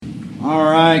All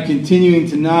right, continuing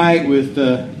tonight with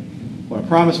what I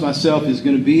promised myself is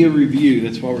going to be a review.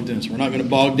 That's what we're doing. So we're not going to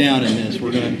bog down in this.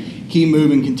 We're going to keep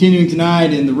moving. Continuing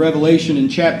tonight in the Revelation in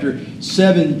chapter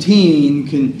 17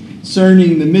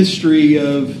 concerning the mystery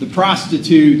of the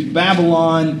prostitute,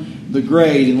 Babylon the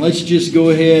Great. And let's just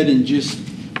go ahead and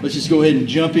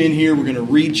jump in here. We're going to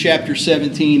read chapter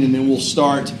 17 and then we'll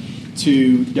start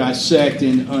to dissect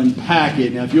and unpack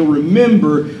it. Now, if you'll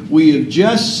remember, we have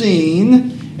just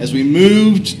seen, as we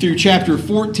moved through chapter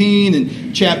 14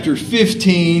 and chapter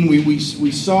 15,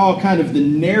 we saw kind of the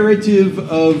narrative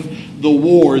of the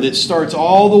war that starts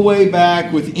all the way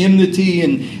back with enmity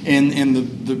and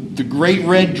the great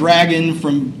red dragon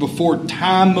from before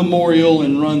time memorial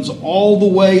and runs all the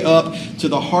way up to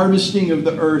the harvesting of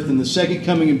the earth and the second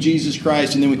coming of Jesus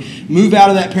Christ. And then we move out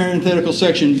of that parenthetical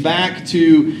section back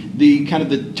to the kind of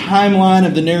the timeline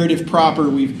of the narrative proper.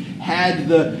 We've had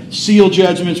the seal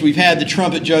judgments, we've had the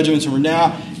trumpet judgments, and we're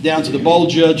now down to the bowl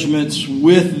judgments.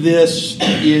 With this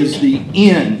is the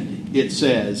end, it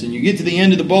says. And you get to the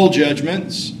end of the bowl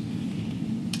judgments,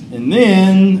 and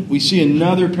then we see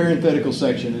another parenthetical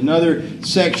section, another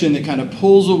section that kind of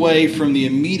pulls away from the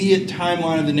immediate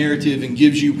timeline of the narrative and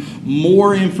gives you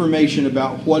more information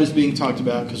about what is being talked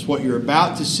about, because what you're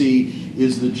about to see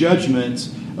is the judgment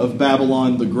of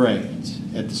Babylon the Great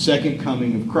at the second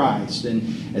coming of Christ.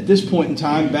 And at this point in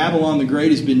time, Babylon the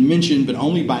Great has been mentioned, but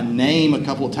only by name a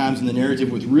couple of times in the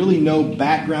narrative with really no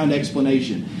background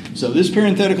explanation. So this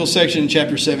parenthetical section in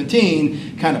chapter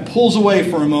 17 kind of pulls away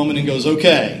for a moment and goes,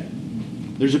 okay,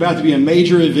 there's about to be a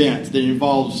major event that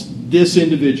involves this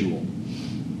individual,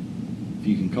 if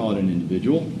you can call it an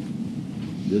individual,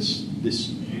 this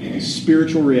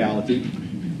spiritual reality.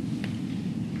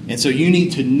 And so you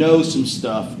need to know some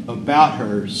stuff about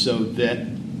her so that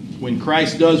when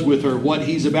Christ does with her what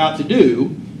he's about to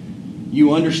do,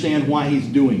 you understand why he's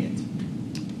doing it.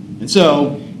 And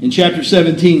so, in chapter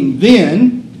 17,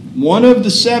 then, one of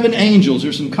the seven angels,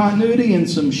 there's some continuity and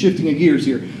some shifting of gears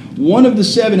here. One of the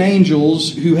seven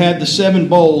angels who had the seven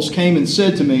bowls came and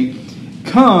said to me,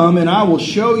 "Come, and I will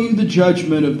show you the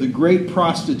judgment of the great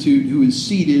prostitute who is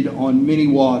seated on many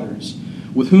waters,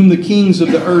 with whom the kings of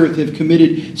the earth have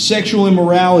committed sexual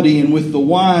immorality, and with the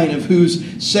wine of whose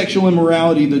sexual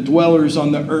immorality the dwellers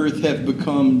on the earth have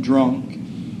become drunk."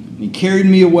 And he carried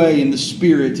me away in the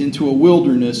spirit into a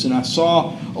wilderness, and I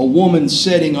saw a woman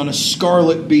sitting on a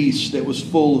scarlet beast that was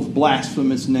full of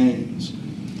blasphemous names.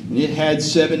 And it had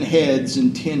 7 heads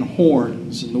and 10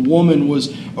 horns. And the woman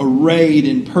was arrayed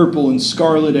in purple and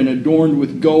scarlet and adorned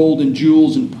with gold and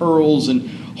jewels and pearls, and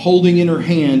holding in her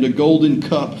hand a golden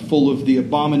cup full of the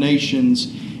abominations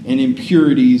and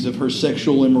impurities of her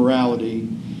sexual immorality.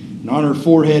 And on her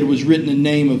forehead was written a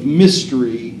name of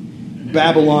mystery,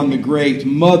 Babylon the Great,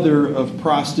 mother of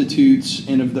prostitutes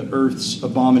and of the earth's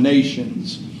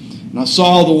abominations. And I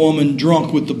saw the woman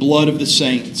drunk with the blood of the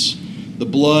saints, the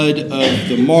blood of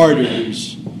the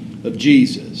martyrs of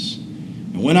Jesus.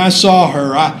 And when I saw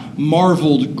her, I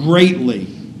marveled greatly.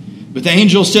 But the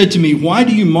angel said to me, "Why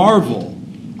do you marvel?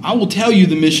 I will tell you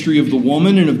the mystery of the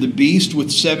woman and of the beast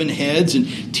with 7 heads and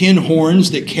 10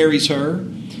 horns that carries her.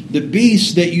 The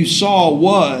beast that you saw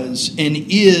was and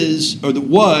is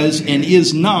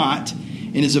not,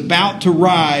 and is about to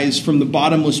rise from the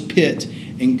bottomless pit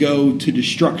and go to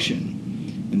destruction.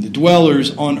 And the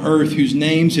dwellers on earth whose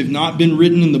names have not been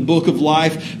written in the book of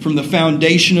life from the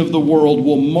foundation of the world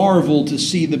will marvel to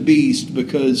see the beast,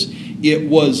 because it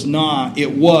was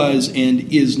and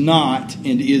is not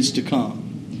and is to come."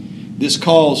 This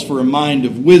calls for a mind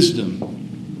of wisdom.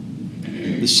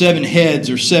 The 7 heads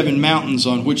are 7 mountains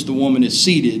on which the woman is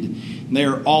seated. And they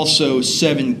are also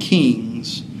 7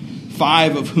 kings,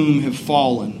 5 of whom have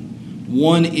fallen.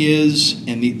 One is,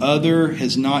 and the other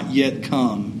has not yet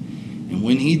come. And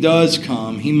when he does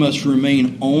come, he must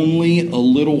remain only a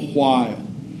little while.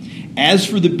 As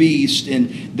for the beast, and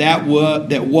that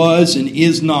was and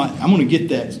is not, I'm going to get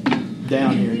that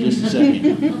down here in just a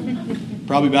second.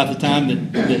 Probably about the time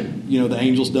that the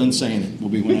angel's done saying it will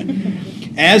be when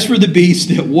As for the beast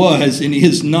that was and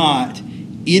is not,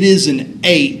 it is an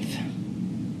 8th,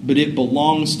 but it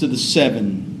belongs to the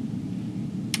 7,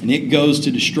 and it goes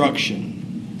to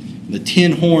destruction. The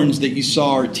 10 horns that you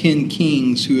saw are 10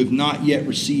 kings who have not yet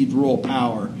received royal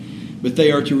power, but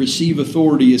they are to receive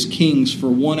authority as kings for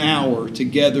 1 hour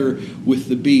together with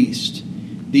the beast.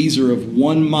 These are of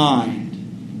one mind,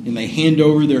 and they hand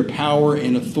over their power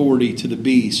and authority to the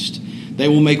beast. They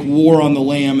will make war on the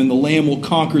Lamb, and the Lamb will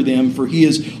conquer them, for he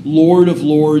is Lord of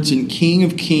lords and King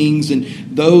of kings, and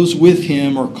those with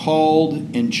him are called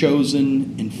and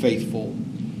chosen and faithful.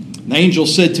 The angel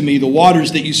said to me, the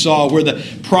waters that you saw where the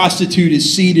prostitute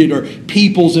is seated are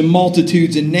peoples and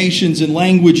multitudes and nations and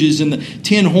languages, and the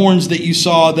 10 horns that you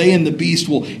saw, they and the beast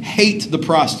will hate the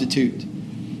prostitute.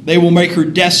 They will make her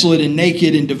desolate and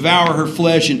naked and devour her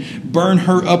flesh and burn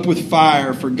her up with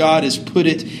fire, for God has put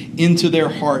it into their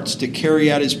hearts to carry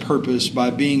out his purpose by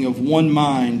being of one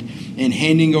mind and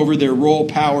handing over their royal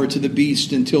power to the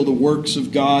beast until the works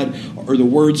of God or the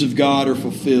words of God are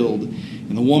fulfilled.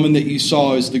 And the woman that you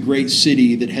saw is the great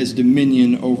city that has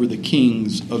dominion over the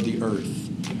kings of the earth.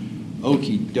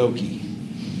 Okie dokie.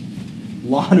 A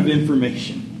lot of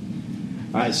information.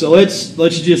 All right, so let's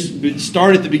just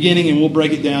start at the beginning and we'll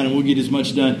break it down and we'll get as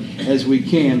much done as we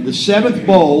can. The seventh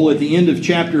bowl at the end of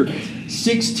chapter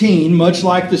 16, much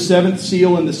like the seventh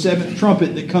seal and the seventh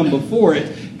trumpet that come before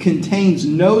it, contains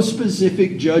no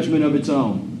specific judgment of its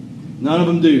own. None of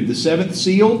them do. The seventh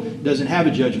seal doesn't have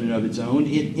a judgment of its own.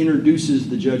 It introduces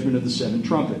the judgment of the 7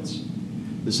 trumpets.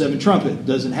 The 7th trumpet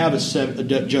doesn't have a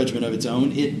judgment of its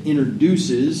own. It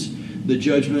introduces the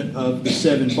judgment of the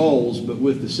 7 bowls. But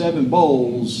with the 7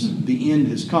 bowls, the end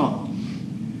has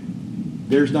come.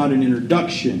 There's not an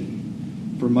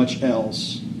introduction for much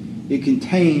else. It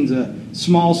contains a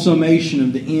small summation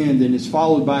of the end and is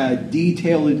followed by a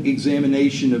detailed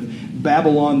examination of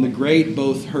Babylon the Great,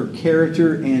 both her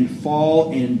character and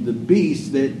fall, and the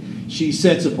beast that she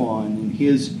sets upon and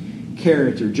his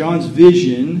character. John's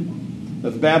vision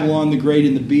of Babylon the Great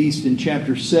and the beast in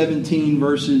chapter 17,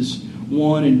 verses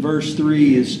 1 and verse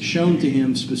 3 is shown to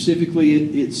him.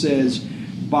 Specifically, it says,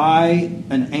 by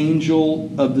an angel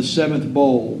of the 7th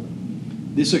bowl.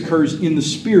 This occurs in the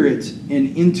spirit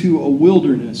and into a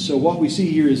wilderness. So what we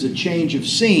see here is a change of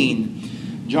scene.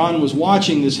 John was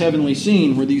watching this heavenly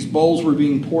scene where these bowls were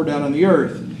being poured out on the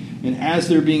earth. And as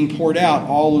they're being poured out,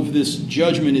 all of this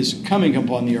judgment is coming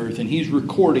upon the earth. And he's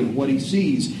recording what he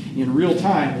sees in real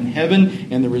time in heaven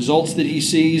and the results that he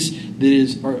sees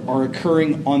that are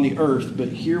occurring on the earth. But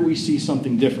here we see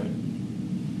something different.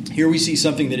 Here we see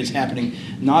something that is happening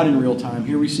not in real time.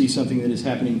 Here we see something that is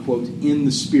happening, quote, in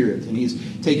the spirit. And he's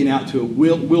taken out to a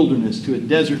wilderness, to a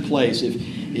desert place.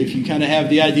 If you kind of have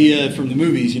the idea from the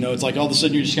movies, it's like all of a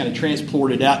sudden you're just kind of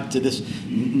transported out to this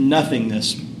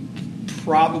nothingness.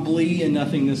 Probably a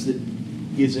nothingness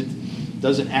that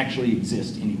doesn't actually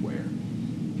exist anywhere,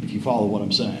 if you follow what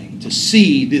I'm saying. To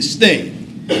see this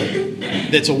thing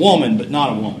that's a woman but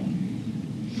not a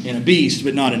woman, and a beast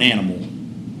but not an animal.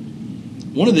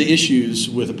 One of the issues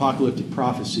with apocalyptic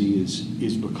prophecy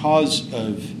is because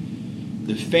of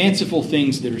the fanciful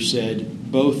things that are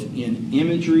said, both in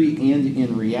imagery and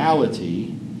in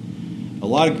reality. A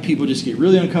lot of people just get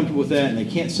really uncomfortable with that, and they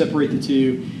can't separate the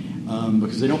two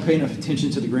because they don't pay enough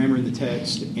attention to the grammar in the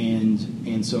text,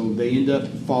 and so they end up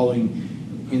falling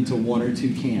into one or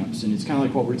two camps. And it's kind of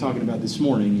like what we're talking about this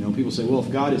morning. People say, well, if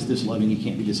God is this loving, he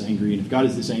can't be this angry. And if God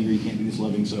is this angry, he can't be this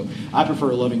loving. So I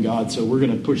prefer a loving God, so we're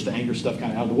going to push the anger stuff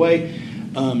kind of out of the way,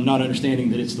 not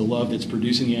understanding that it's the love that's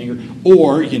producing the anger.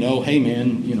 Or, hey,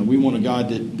 man, we want a God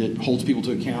that holds people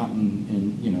to account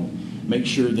and make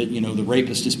sure that, the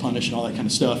rapist is punished and all that kind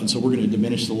of stuff. And so we're going to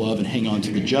diminish the love and hang on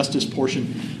to the justice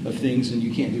portion of things. And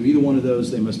you can't do either one of those.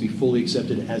 They must be fully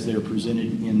accepted as they're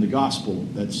presented in the gospel.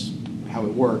 That's how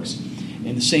it works.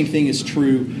 And the same thing is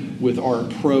true with our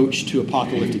approach to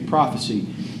apocalyptic prophecy.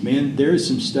 Man, there is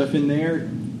some stuff in there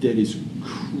that is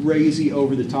crazy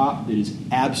over the top, that is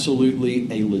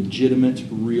absolutely a legitimate,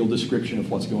 real description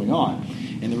of what's going on.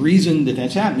 And the reason that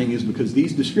that's happening is because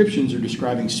these descriptions are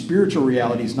describing spiritual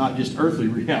realities, not just earthly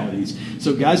realities.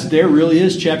 So guys, there really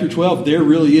is, chapter 12, there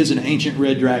really is an ancient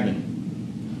red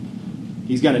dragon.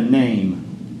 He's got a name.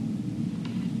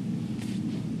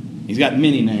 He's got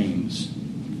many names.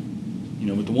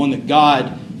 But the one that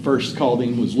God first called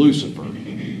him was Lucifer.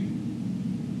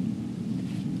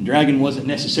 The dragon wasn't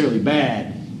necessarily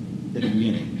bad at the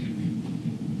beginning,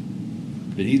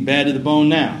 but he's bad to the bone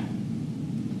now.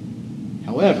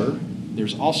 However,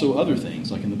 there's also other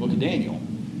things, like in the book of Daniel,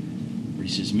 where he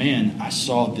says, man, I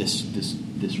saw this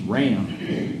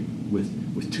ram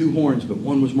with 2 horns, but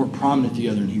one was more prominent than the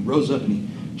other, and he rose up and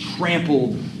he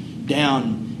trampled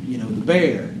down, the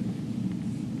bear.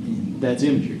 And that's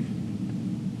imagery.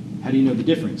 How do you know the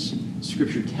difference?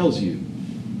 Scripture tells you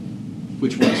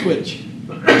which one's which.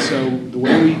 And so the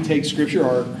way we take Scripture,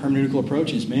 our hermeneutical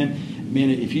approach is, man,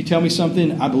 if you tell me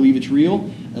something, I believe it's real,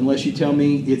 unless you tell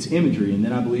me it's imagery, and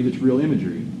then I believe it's real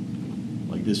imagery.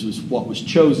 Like this was what was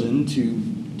chosen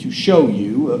to show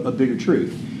you a bigger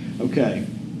truth. Okay.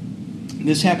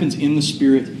 This happens in the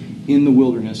Spirit, in the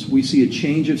wilderness. We see a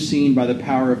change of scene by the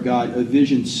power of God, a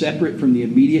vision separate from the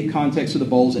immediate context of the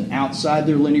bowls and outside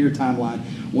their linear timeline.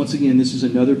 Once again, this is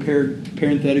another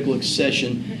parenthetical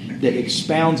accession that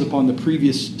expounds upon the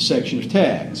previous section of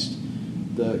text,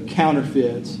 the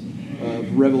counterfeit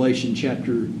of Revelation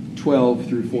chapter 12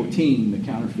 through 14, the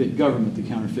counterfeit government, the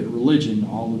counterfeit religion,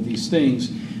 all of these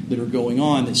things that are going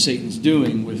on that Satan's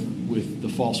doing with the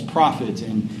false prophet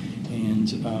and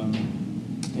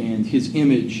his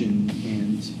image and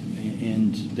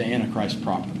the Antichrist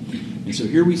proper. And so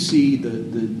here we see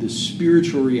the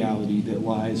spiritual reality that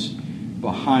lies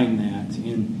behind that.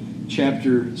 In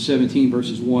chapter 17,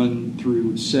 verses 1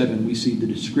 through 7, we see the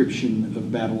description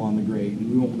of Babylon the Great.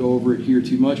 And we won't go over it here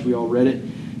too much. We all read it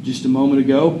just a moment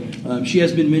ago. She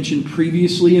has been mentioned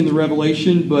previously in the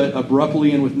Revelation, but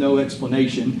abruptly and with no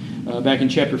explanation. Back in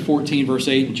chapter 14, verse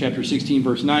 8, and chapter 16,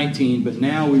 verse 19. But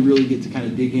now we really get to kind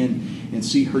of dig in and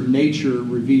see her nature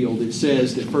revealed. It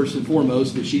says that first and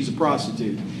foremost that she's a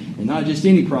prostitute. And not just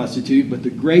any prostitute, but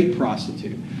the great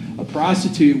prostitute. A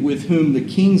prostitute with whom the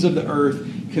kings of the earth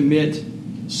commit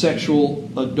sexual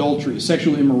adultery,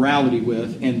 sexual immorality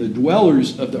with, and the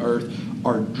dwellers of the earth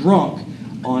are drunk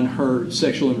on her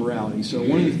sexual immorality. So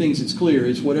one of the things that's clear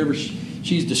is whatever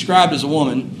she's described as a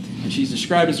woman, and she's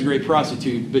described as a great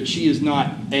prostitute, but she is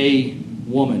not a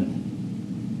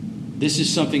woman. This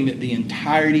is something that the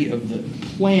entirety of the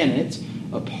planet,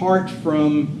 apart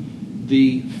from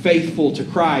the faithful to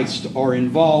Christ, are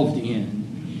involved in.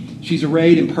 She's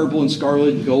arrayed in purple and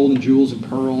scarlet and gold and jewels and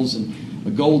pearls and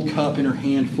a gold cup in her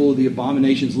hand full of the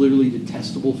abominations, literally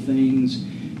detestable things.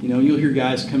 You know, you'll hear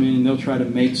guys come in and they'll try to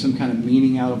make some kind of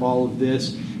meaning out of all of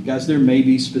this. Guys, there may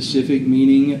be specific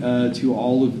meaning to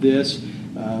all of this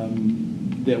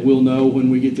that we'll know when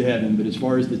we get to heaven. But as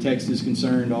far as the text is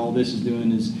concerned, all this is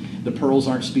doing is the pearls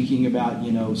aren't speaking about,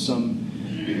 you know, some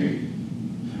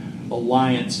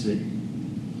alliance that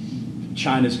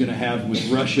China's going to have with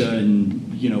Russia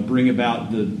and, you know, bring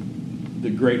about the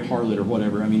great harlot or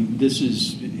whatever. I mean,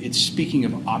 it's speaking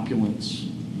of opulence,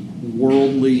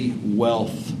 worldly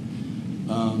wealth,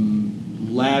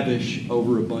 lavish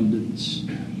overabundance.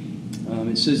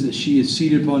 It says that she is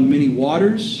seated upon many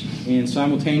waters and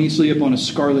simultaneously upon a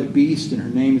scarlet beast, and her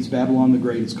name is Babylon the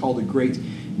Great. It's called a great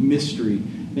mystery.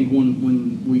 I think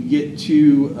when we get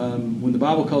to, when the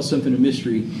Bible calls something a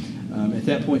mystery, at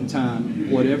that point in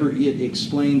time, whatever it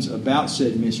explains about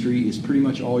said mystery is pretty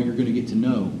much all you're going to get to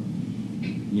know.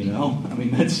 You know? I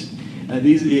mean, that's...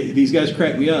 these guys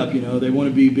crack me up, you know. They want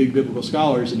to be big biblical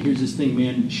scholars, and here's this thing,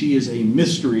 man, she is a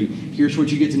mystery. Here's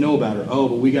what you get to know about her. Oh,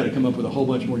 but we got to come up with a whole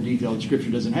bunch more detail that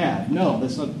Scripture doesn't have. No,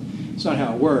 that's not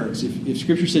how it works. If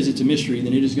Scripture says it's a mystery,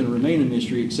 then it is going to remain a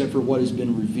mystery except for what has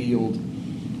been revealed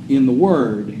in the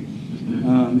Word.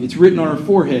 It's written on her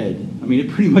forehead. I mean, it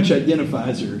pretty much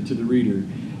identifies her to the reader.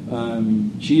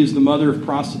 She is the mother of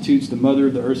prostitutes, the mother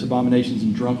of the earth's abominations,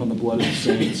 and drunk on the blood of the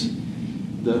saints,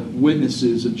 the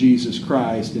witnesses of Jesus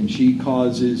Christ, and she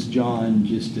causes John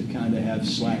just to kind of have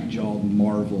slack-jawed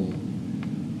marvel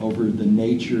over the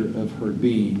nature of her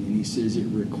being. And he says it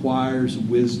requires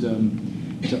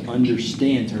wisdom to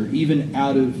understand her, even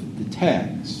out of the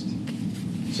text.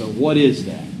 So what is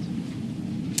that?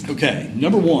 Okay,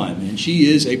 number one, and she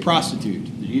is a prostitute.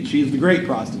 She is the great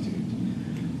prostitute.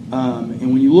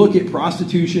 And when you look at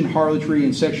prostitution, harlotry,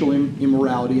 and sexual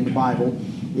immorality in the Bible,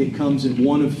 it comes in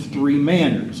one of three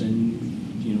manners.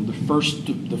 And, you know,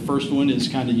 the first one is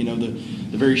kind of, you know, the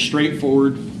very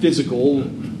straightforward, physical.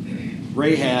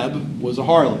 Rahab was a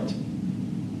harlot.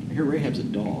 I hear Rahab's a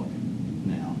dog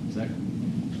now. Is that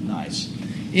nice?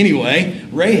 Anyway,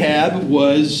 Rahab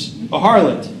was a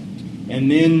harlot. And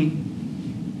then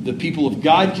the people of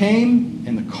God came,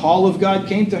 and the call of God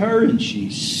came to her, and she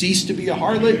ceased to be a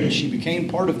harlot, and she became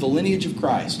part of the lineage of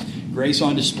Christ. Grace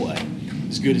on display.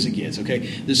 As good as it gets, okay?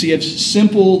 So you have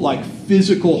simple, like,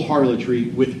 physical harlotry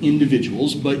with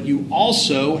individuals, but you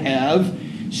also have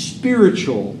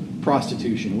spiritual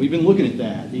prostitution. We've been looking at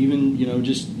that, even, you know,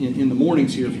 just in the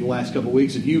mornings here for the last couple of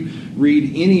weeks. If you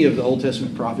read any of the Old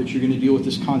Testament prophets, you're going to deal with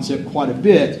this concept quite a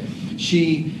bit.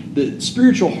 The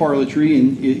spiritual harlotry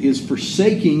is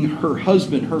forsaking her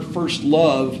husband, her first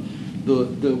love,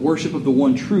 the worship of the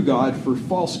one true God for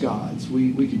false gods.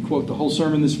 We could quote the whole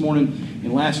sermon this morning,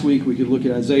 and last week we could look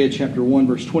at Isaiah chapter 1,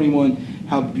 verse 21,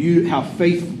 how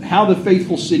the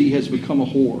faithful city has become a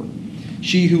whore.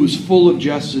 She who was full of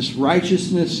justice,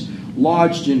 righteousness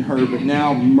lodged in her, but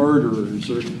now murderers.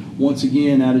 Or once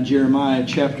again out of Jeremiah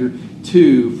chapter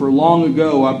 2, for long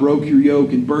ago I broke your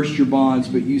yoke and burst your bonds,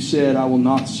 but you said, I will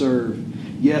not serve.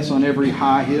 Yes, on every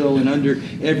high hill and under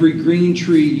every green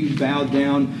tree you bow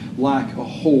down like a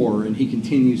whore. And he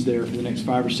continues there for the next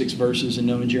 5 or 6 verses. And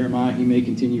knowing Jeremiah, he may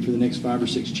continue for the next 5 or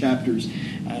 6 chapters.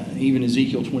 Even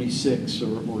Ezekiel 26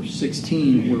 or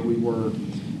 16, where we were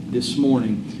this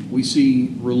morning. We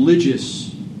see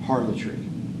religious harlotry.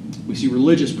 We see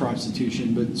religious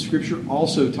prostitution, but Scripture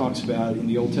also talks about in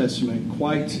the Old Testament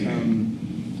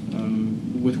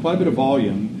with quite a bit of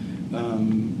volume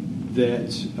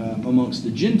that amongst the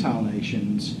Gentile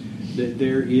nations that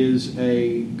there is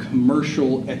a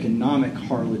commercial economic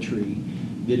harlotry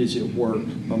that is at work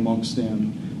amongst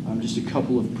them. Just a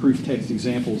couple of proof text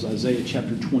examples. Isaiah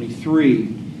chapter 23.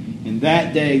 In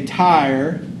that day,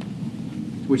 Tyre,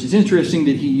 which is interesting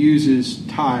that he uses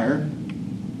Tyre,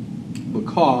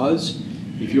 because,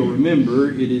 if you'll remember,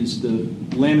 it is the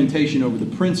lamentation over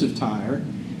the prince of Tyre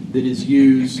that is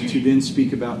used to then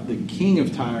speak about the king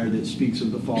of Tyre that speaks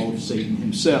of the fall of Satan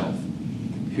himself,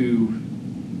 who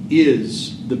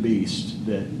is the beast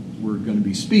that we're going to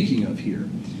be speaking of here.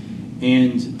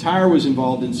 And Tyre was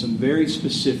involved in some very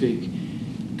specific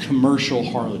commercial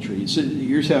harlotry. So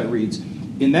here's how it reads.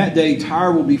 In that day,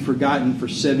 Tyre will be forgotten for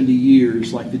 70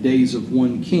 years, like the days of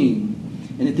one king.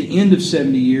 And at the end of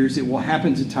 70 years, it will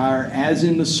happen to Tyre as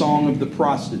in the song of the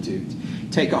prostitute.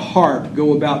 Take a harp,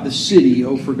 go about the city,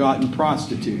 O forgotten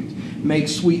prostitute. Make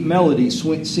sweet melodies,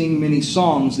 sing many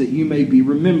songs that you may be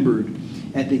remembered.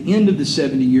 At the end of the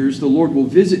 70 years, the Lord will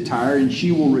visit Tyre, and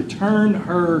she will return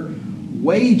her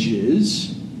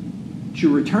wages. She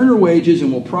will return her wages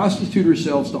and will prostitute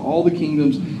herself to all the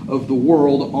kingdoms of the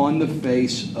world on the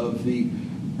face of the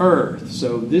earth.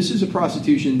 So this is a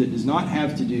prostitution that does not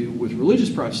have to do with religious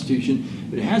prostitution,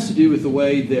 but it has to do with the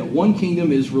way that one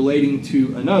kingdom is relating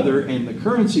to another, and the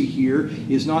currency here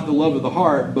is not the love of the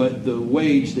heart, but the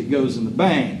wage that goes in the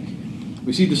bank.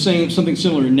 We see something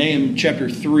similar in Nahum chapter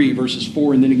 3, verses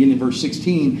 4, and then again in verse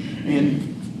 16.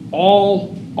 And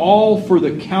all for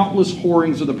the countless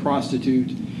whorings of the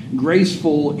prostitute,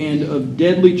 graceful and of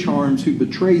deadly charms, who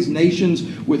betrays nations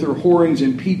with her whorings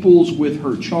and peoples with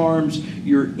her charms.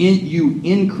 You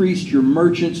increased your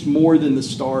merchants more than the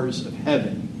stars of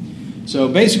heaven. So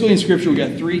basically in Scripture we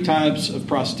got 3 types of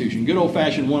prostitution. Good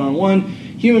old-fashioned one-on-one,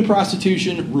 human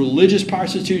prostitution, religious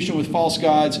prostitution with false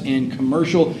gods, and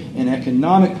commercial and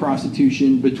economic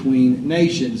prostitution between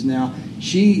nations. Now,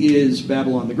 she is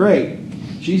Babylon the Great.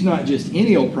 She's not just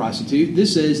any old prostitute.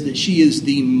 This says that she is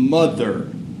the mother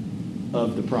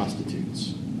of the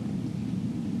prostitutes.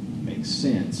 Makes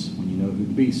sense when you know who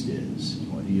the beast is,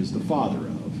 what he is the father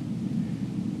of.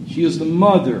 She is the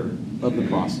mother of the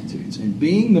prostitutes. And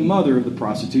being the mother of the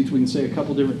prostitutes, we can say a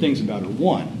couple different things about her.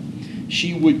 One,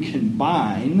 she would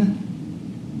combine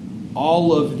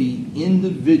all of the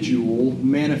individual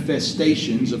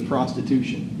manifestations of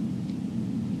prostitution.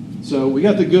 So we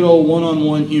got the good old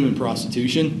one-on-one human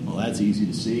prostitution. Well, that's easy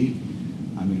to see.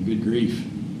 I mean, good grief.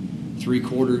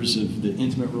 3/4 of the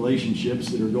intimate relationships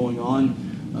that are going on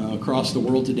across the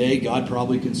world today, God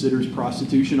probably considers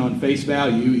prostitution on face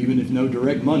value, even if no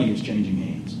direct money is changing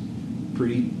hands.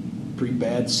 Pretty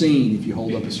bad scene if you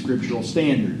hold up a scriptural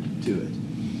standard to it.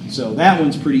 So that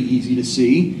one's pretty easy to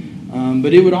see.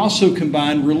 But it would also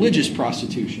combine religious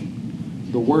prostitution,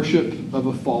 the worship of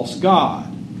a false god,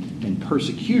 and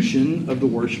persecution of the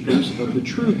worshipers of the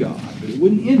true God. But it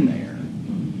wouldn't end there.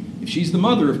 If she's the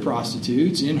mother of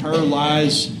prostitutes, in her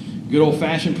lies good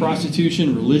old-fashioned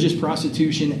prostitution, religious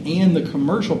prostitution, and the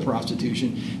commercial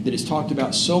prostitution that is talked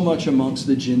about so much amongst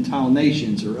the Gentile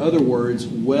nations, or other words,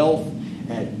 wealth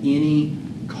at any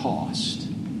cost.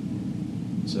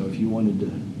 So if you wanted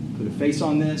to put a face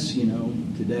on this,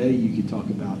 today you could talk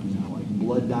about, like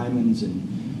blood diamonds and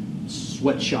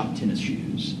sweatshop tennis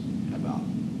shoes. How about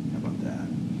that?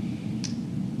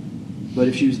 But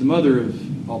if she was the mother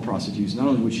of all prostitutes, not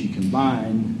only would she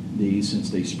combine these since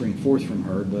they spring forth from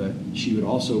her, but she would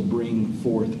also bring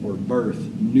forth or birth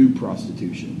new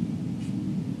prostitution.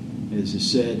 As is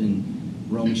said in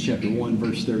Romans chapter 1,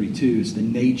 verse 32, it's the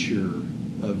nature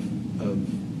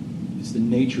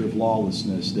of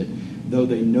lawlessness, that though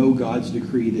they know God's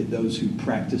decree that those who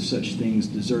practice such things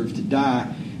deserve to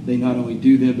die, they not only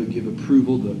do them but give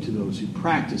approval to those who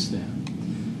practice them.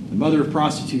 The mother of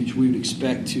prostitutes we would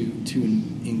expect to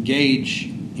engage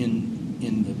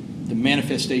in the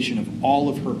manifestation of all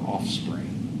of her offspring.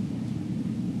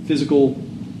 Physical,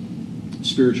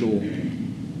 spiritual,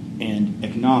 and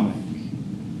economic.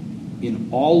 In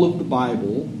all of the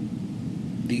Bible,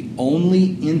 the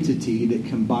only entity that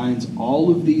combines all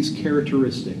of these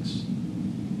characteristics,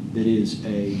 that is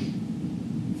a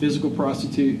physical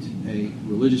prostitute, a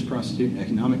religious prostitute, an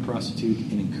economic prostitute,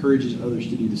 and encourages others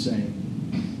to do the same,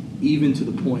 even to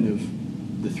the point of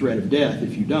the threat of death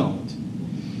if you don't.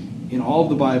 In all of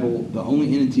the Bible, the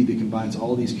only entity that combines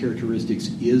all of these characteristics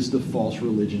is the false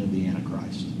religion of the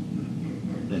Antichrist.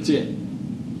 That's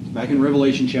it. Back in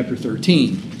Revelation chapter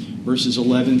 13, verses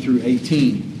 11 through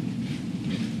 18.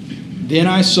 Then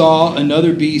I saw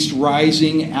another beast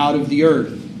rising out of the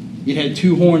earth. It had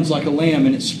 2 horns like a lamb,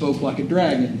 and it spoke like a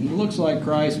dragon. He looks like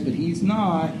Christ, but he's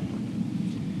not.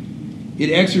 It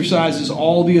exercises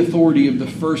all the authority of the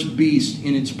first beast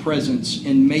in its presence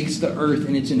and makes the earth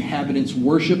and its inhabitants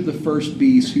worship the first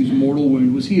beast whose mortal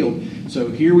wound was healed.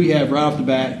 So here we have right off the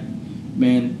bat,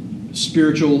 man,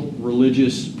 spiritual,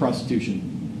 religious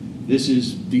prostitution. This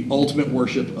is the ultimate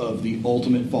worship of the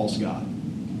ultimate false god.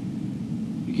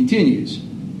 It continues.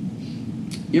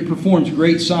 It performs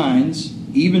great signs,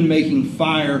 even making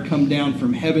fire come down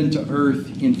from heaven to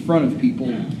earth in front of people.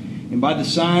 And by the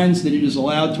signs that it is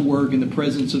allowed to work in the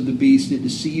presence of the beast, it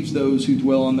deceives those who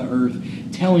dwell on the earth,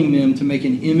 telling them to make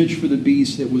an image for the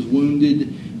beast that was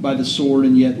wounded by the sword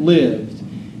and yet lived.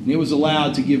 And it was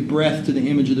allowed to give breath to the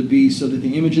image of the beast, so that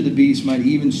the image of the beast might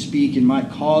even speak and might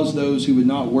cause those who would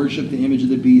not worship the image of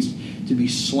the beast to be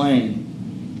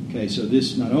slain. Okay, so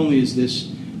this not only is this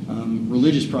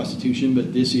religious prostitution,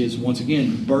 but this is, once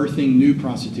again, birthing new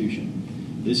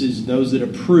prostitution. This is those that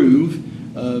approve.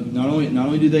 Not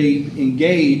only do they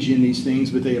engage in these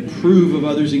things, but they approve of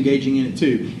others engaging in it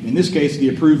too. In this case, the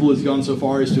approval has gone so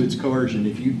far as to its coercion.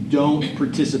 If you don't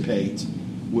participate,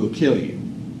 we'll kill you.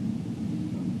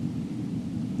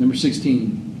 Number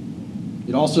 16.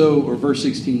 Verse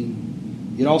 16.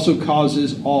 It also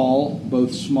causes all,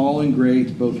 both small and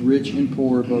great, both rich and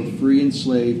poor, both free and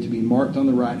slave, to be marked on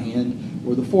the right hand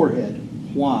or the forehead.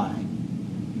 Why?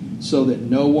 So that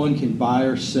no one can buy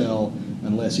or sell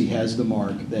unless he has the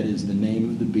mark, that is the name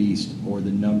of the beast or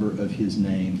the number of his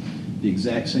name. The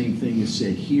exact same thing is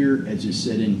said here as is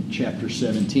said in chapter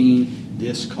 17.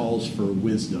 This calls for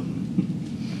wisdom.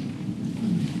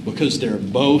 Because they're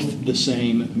both the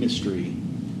same mystery.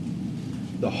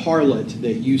 The harlot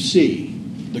that you see,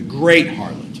 the great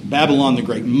harlot, Babylon the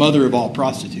Great, mother of all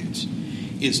prostitutes,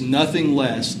 is nothing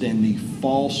less than the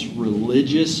false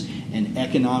religious and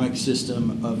economic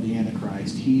system of the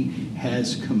Antichrist. He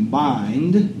has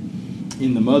combined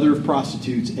in the mother of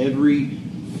prostitutes every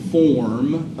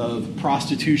form of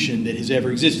prostitution that has ever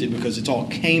existed, because it's all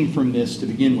came from this to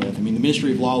begin with. I mean, the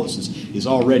mystery of lawlessness is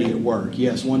already at work.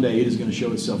 Yes, one day it is going to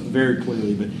show itself very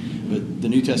clearly, but the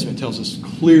New Testament tells us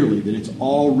clearly that it's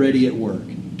already at work.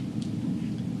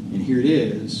 And here it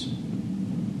is,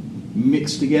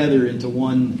 mixed together into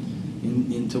one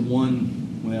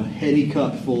heady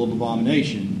cup full of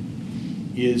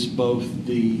abomination, is both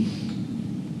the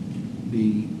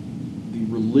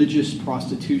religious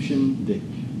prostitution that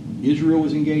Israel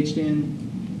was engaged in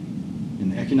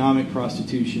and the economic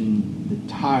prostitution that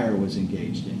Tyre was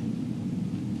engaged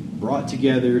in, brought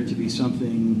together to be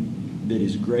something that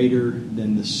is greater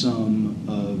than the sum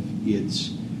of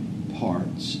its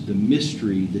parts. The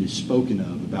mystery that is spoken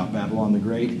of about Babylon the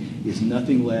Great is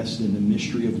nothing less than the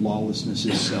mystery of lawlessness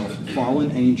itself.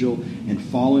 Fallen angel and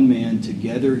fallen man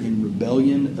together in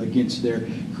rebellion against their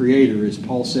Creator. As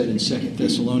Paul said in 2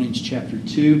 Thessalonians chapter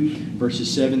 2,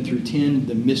 verses 7 through 10,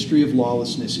 the mystery of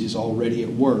lawlessness is already at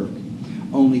work.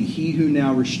 Only he who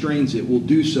now restrains it will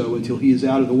do so until he is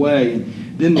out of the way.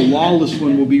 And then the lawless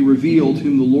one will be revealed,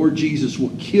 whom the Lord Jesus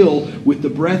will kill with the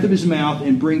breath of his mouth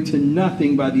and bring to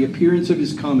nothing by the appearance of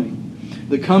his coming.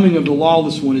 The coming of the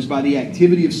lawless one is by the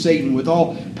activity of Satan, with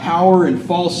all power and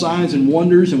false signs and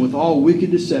wonders, and with all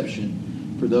wicked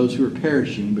deception for those who are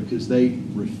perishing, because they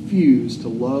refuse to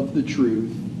love the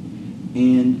truth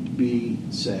and be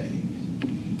saved.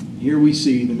 Here we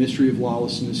see the mystery of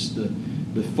lawlessness, the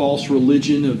false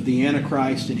religion of the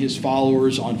Antichrist and his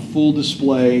followers on full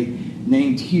display,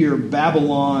 named here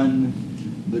Babylon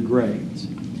the Great.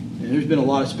 And there's been a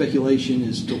lot of speculation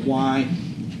as to why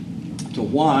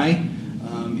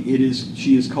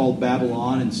she is called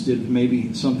Babylon instead of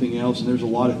maybe something else. And there's a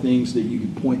lot of things that you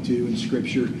could point to in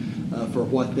Scripture for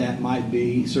what that might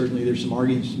be. Certainly there's some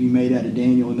arguments to be made out of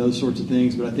Daniel and those sorts of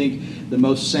things. But I think the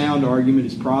most sound argument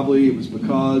is probably it was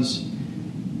because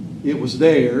it was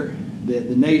there that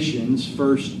the nations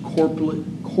first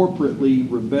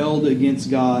corporately rebelled against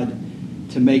God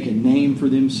to make a name for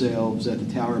themselves at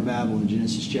the Tower of Babel in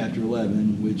Genesis chapter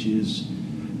 11, which is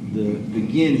the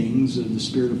beginnings of the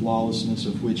spirit of lawlessness,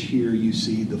 of which here you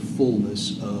see the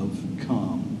fullness of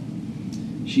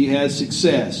come. She has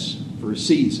success for a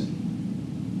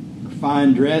season. Her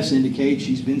fine dress indicates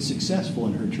she's been successful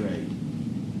in her trade.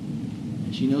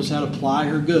 And she knows how to ply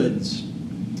her goods.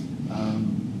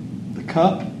 The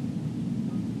cup,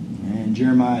 and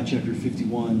Jeremiah chapter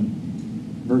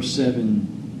 51, Verse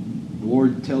 7, the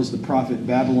Lord tells the prophet,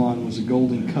 Babylon was a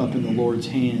golden cup in the Lord's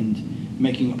hand,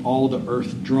 making all the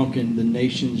earth drunken. The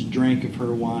nations drank of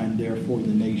her wine, therefore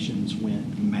the nations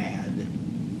went mad.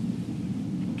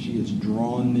 She has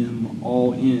drawn them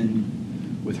all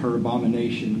in with her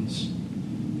abominations.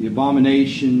 The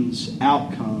abomination's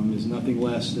outcome is nothing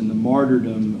less than the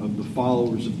martyrdom of the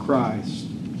followers of Christ.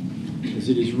 As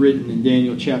it is written in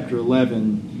Daniel chapter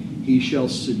 11, he shall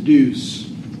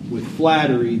seduce with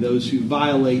flattery those who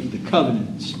violate the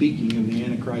covenant. Speaking of the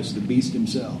Antichrist, the beast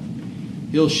himself.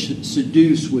 He'll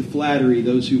seduce with flattery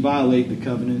those who violate the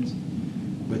covenant.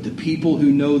 But the people who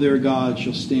know their God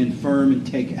shall stand firm and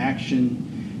take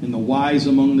action. And the wise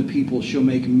among the people shall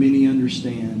make many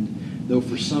understand. Though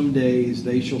for some days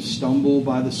they shall stumble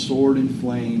by the sword and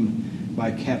flame,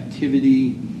 by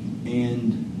captivity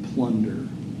and plunder.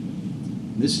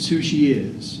 This is who she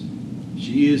is.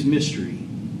 She is mystery.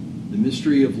 The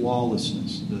mystery of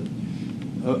lawlessness,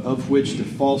 of which the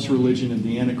false religion of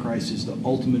the Antichrist is the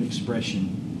ultimate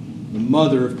expression. The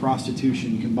mother of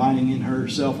prostitution, combining in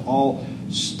herself all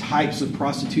types of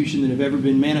prostitution that have ever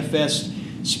been manifest,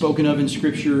 spoken of in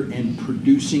Scripture, and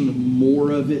producing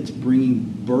more of it, bringing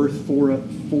birth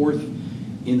forth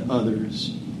in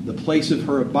others. The place of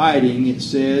her abiding, it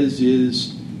says,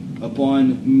 is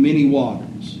upon many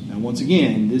waters. Now, once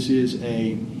again, this is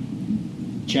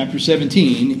chapter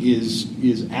 17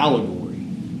 is allegory.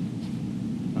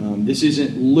 This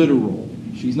isn't literal.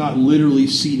 She's not literally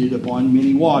seated upon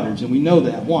many waters. And we know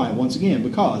that. Why? Once again,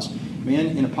 because,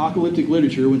 man, in apocalyptic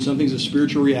literature, when something's a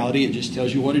spiritual reality, it just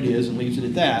tells you what it is and leaves it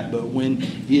at that. But when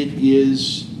it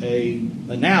is an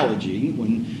analogy,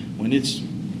 when it's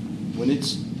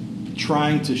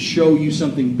trying to show you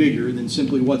something bigger than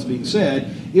simply what's being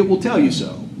said, it will tell you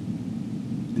so.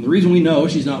 And the reason we know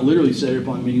she's not literally set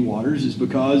upon many waters is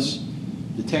because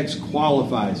the text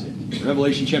qualifies it.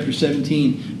 Revelation chapter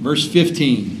 17, verse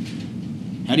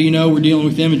 15. How do you know we're dealing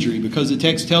with imagery? Because the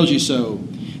text tells you so.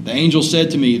 The angel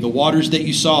said to me, the waters that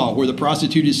you saw where the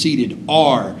prostitute is seated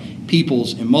are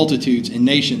peoples and multitudes and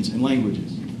nations and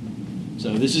languages.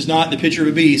 So this is not the picture of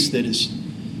a beast that is,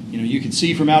 you can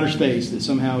see from outer space that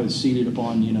somehow is seated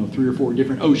upon, 3 or 4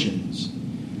 different oceans.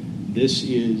 This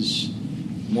is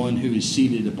one who is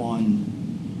seated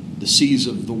upon the seas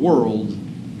of the world,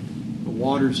 the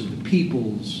waters of the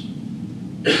peoples,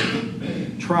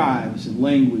 tribes and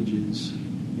languages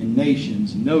and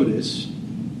nations. Notice,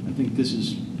 I think this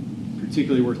is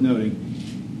particularly worth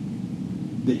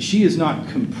noting, that she is not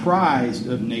comprised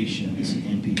of nations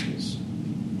and peoples.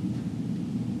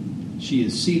 She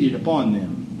is seated upon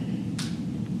them.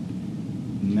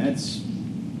 And that's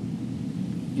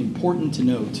important to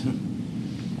note.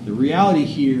 The reality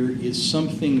here is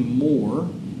something more.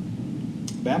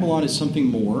 Babylon is something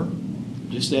more,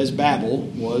 just as Babel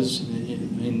was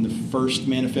in the first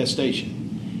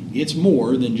manifestation. It's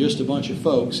more than just a bunch of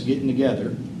folks getting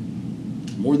together,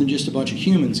 more than just a bunch of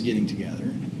humans getting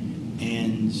together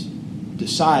and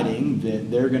deciding that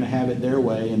they're going to have it their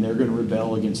way and they're going to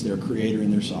rebel against their Creator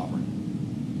and their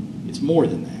Sovereign. It's more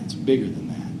than that. It's bigger than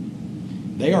that.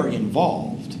 They are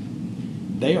involved.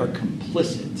 They are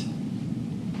complicit.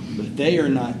 But they are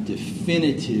not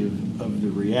definitive of the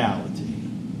reality.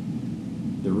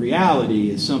 The reality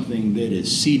is something that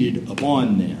is seated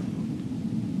upon them.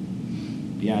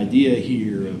 The idea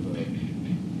here of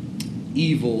an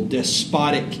evil,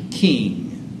 despotic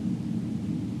king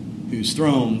whose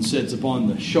throne sits upon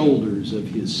the shoulders of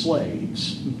his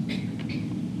slaves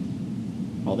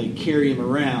while they carry him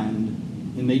around,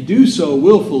 and they do so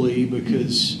willfully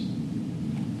because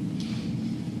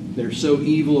they're so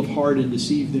evil of heart and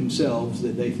deceive themselves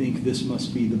that they think this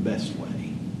must be the best way.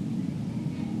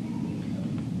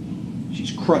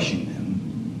 She's crushing them.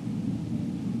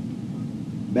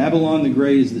 Babylon the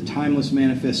Great is the timeless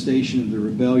manifestation of the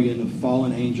rebellion of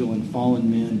fallen angel and fallen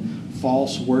men,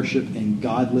 false worship and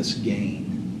godless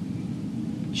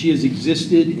gain. She has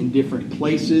existed in different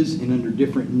places and under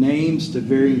different names to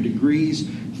varying degrees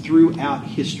throughout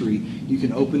history. You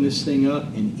can open this thing up,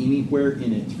 and anywhere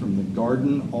in it, from the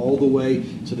garden all the way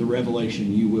to the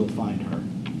Revelation, you will find her.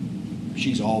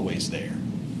 She's always there.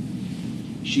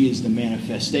 She is the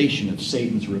manifestation of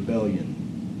Satan's rebellion,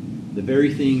 the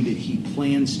very thing that he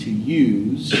plans to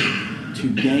use to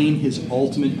gain his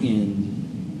ultimate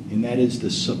end, and that is the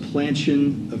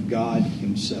supplantation of God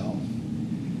himself.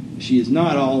 She is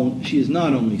not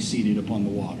only seated upon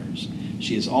the waters,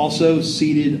 she is also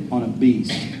seated on a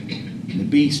beast. And the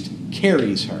beast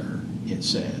carries her, it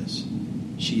says.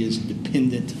 She is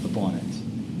dependent upon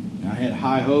it. Now, I had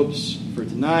high hopes for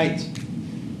tonight,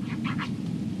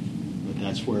 but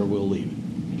that's where we'll leave it.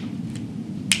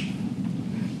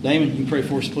 Damon, you can pray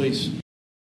for us, please.